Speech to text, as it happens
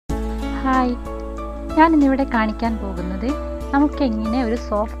Hi, ഞാനിന്നിവിടെ കാണിക്കാൻ പോകുന്നത് നമുക്കെങ്ങനെ ഒരു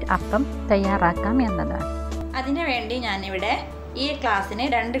സോഫ്റ്റ് അപ്പം തയ്യാറാക്കാം എന്നതാണ്. അതിനു വേണ്ടി ഞാനിവിടെ ഈ ഗ്ലാസ്സിന്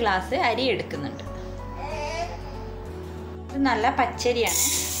 2 ഗ്ലാസ് അരി എടുക്കുന്നുണ്ട്. ഇത് നല്ല പച്ചരിയാണ്.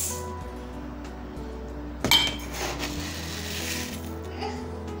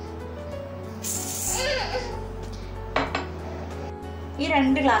 ഈ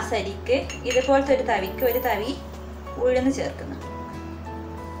 2 ഗ്ലാസ് അരിക്ക് ഇതുപോലത്തെ ഒരു തവിക്ക് ഒരു തവി ഉഴുന്ന് ചേർക്കുന്നു.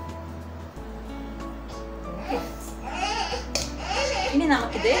 ഇനി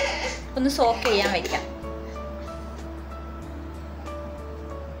നമുക്കിത് ഒന്ന് സോക്ക് ചെയ്യാൻ വെക്കാം.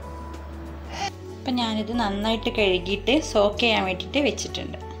 അപ്പം ഞാനിത് നന്നായിട്ട് കഴുകിയിട്ട് സോക്ക് ചെയ്യാൻ വേണ്ടിയിട്ട്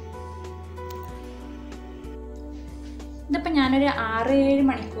വെച്ചിട്ടുണ്ട്. ഇതിപ്പോൾ ഞാനൊരു 6-7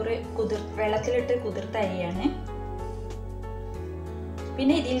 മണിക്കൂർ വെള്ളത്തിലിട്ട് കുതിർത്ത അരിയാണ്.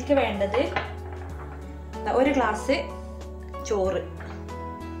 പിന്നെ ഇതിലേക്ക് വേണ്ടത് 1 ഗ്ലാസ് ചോറ്.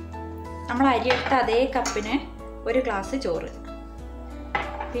 നമ്മൾ അരിയെടുത്ത അതേ കപ്പിന് 1 ഗ്ലാസ് ചോറ്.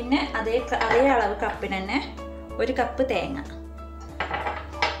 പിന്നെ അതേ അളവ് കപ്പിന് തന്നെ 1 കപ്പ് തേങ്ങ.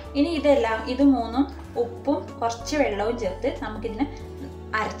 ഇനി ഇത് മൂന്നും ഉപ്പും കുറച്ച് വെള്ളവും ചേർത്ത് നമുക്കിതിനെ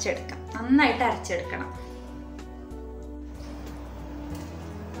അരച്ചെടുക്കാം. നന്നായിട്ട് അരച്ചെടുക്കണം.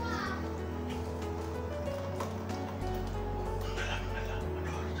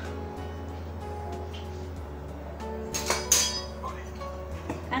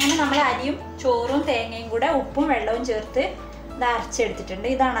 അങ്ങനെ നമ്മൾ അരിയും ചോറും തേങ്ങയും കൂടെ ഉപ്പും വെള്ളവും ചേർത്ത് ഇത് അരച്ചെടുത്തിട്ടുണ്ട്.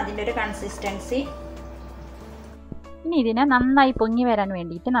 ഇതാണ് അതിൻ്റെ ഒരു കൺസിസ്റ്റൻസി. ഇനി ഇതിനെ നന്നായി പൊങ്ങി വരാൻ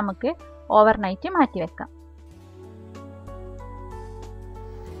വേണ്ടിയിട്ട് നമുക്ക് ഓവർനൈറ്റ് മാറ്റി വെക്കാം.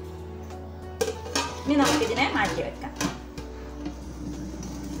 ഇനി നമുക്കിതിനെ മാറ്റി വെക്കാം.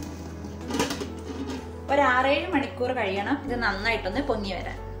 ഒരു 6-7 മണിക്കൂർ കഴിയണം ഇത് നന്നായിട്ടൊന്ന് പൊങ്ങി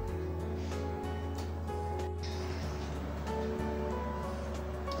വരാൻ.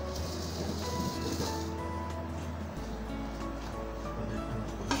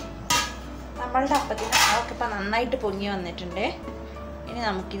 നമ്മളുടെ അപ്പത്തിന് അതൊക്കെ ഇപ്പം നന്നായിട്ട് പൊങ്ങി വന്നിട്ടുണ്ട്. ഇനി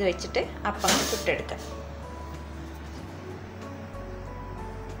നമുക്കിത് വെച്ചിട്ട് അപ്പം ചുട്ടെടുക്കാം.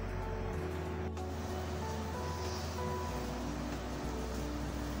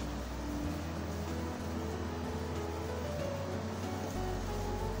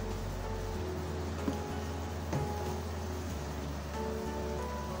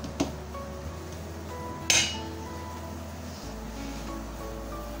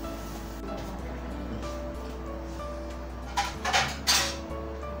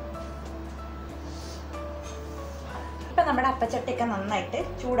 ഇപ്പം നമ്മുടെ അപ്പച്ചട്ടിയൊക്കെ നന്നായിട്ട്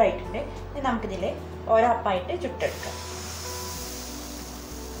ചൂടായിട്ടുണ്ട്. ഇനി നമുക്കിതിൽ ഓരോ അപ്പമായിട്ട് ചുട്ടെടുക്കാം.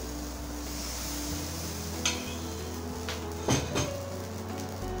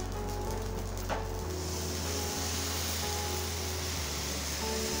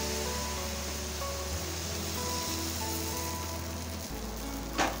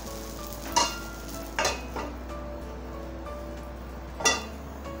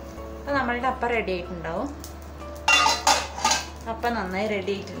 അപ്പം നമ്മളുടെ അപ്പം റെഡി ആയിട്ടുണ്ടാവും. അപ്പം നന്നായി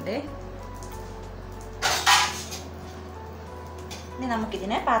റെഡി ആയിട്ടുണ്ട്. ഇനി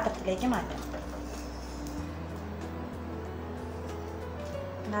നമുക്കിതിനെ പാത്രത്തിലേക്ക് മാറ്റാം.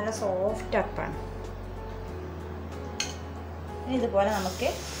 നല്ല സോഫ്റ്റ് അപ്പാണ്. ഇനി ഇതുപോലെ നമുക്ക്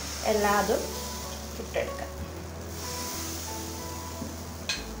എല്ലാതും ചുട്ടെടുക്കാം.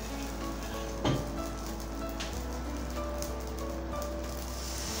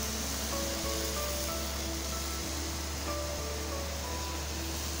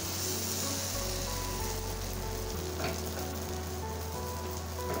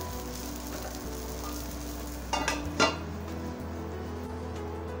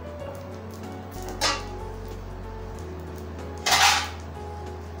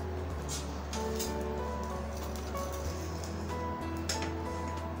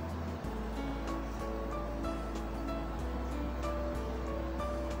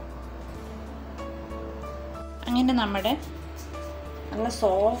 അങ്ങനെ നമ്മുടെ നല്ല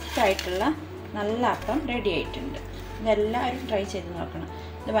സോഫ്റ്റ് ആയിട്ടുള്ള നല്ല അപ്പം റെഡി ആയിട്ടുണ്ട്. ഇതെല്ലാവരും ട്രൈ ചെയ്ത് നോക്കണം.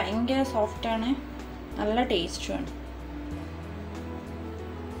 ഇത് ഭയങ്കര സോഫ്റ്റാണ്, നല്ല ടേസ്റ്റുമാണ്.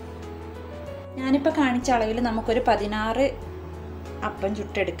 ഞാനിപ്പോൾ കാണിച്ച അളവിൽ നമുക്കൊരു 16 അപ്പം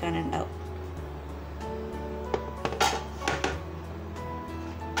ചുട്ടെടുക്കാനുണ്ടാവും.